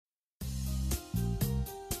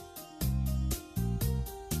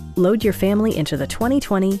Load your family into the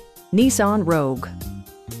 2020 Nissan Rogue.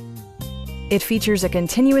 It features a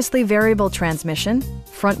continuously variable transmission,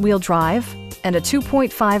 front-wheel drive, and a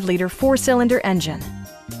 2.5-liter four-cylinder engine.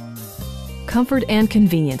 Comfort and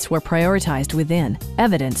convenience were prioritized within,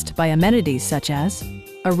 evidenced by amenities such as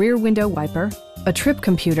a rear window wiper, a trip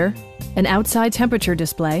computer, an outside temperature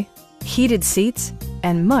display, heated seats,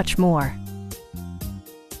 and much more.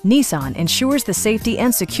 Nissan ensures the safety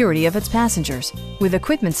and security of its passengers with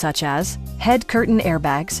equipment such as head curtain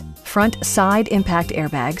airbags, front side impact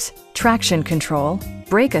airbags, traction control,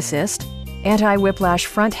 brake assist, anti-whiplash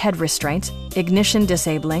front head restraints, ignition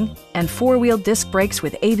disabling, and four-wheel disc brakes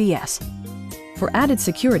with ABS. For added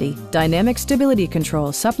security, dynamic stability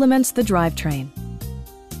control supplements the drivetrain.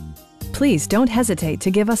 Please don't hesitate to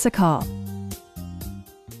give us a call.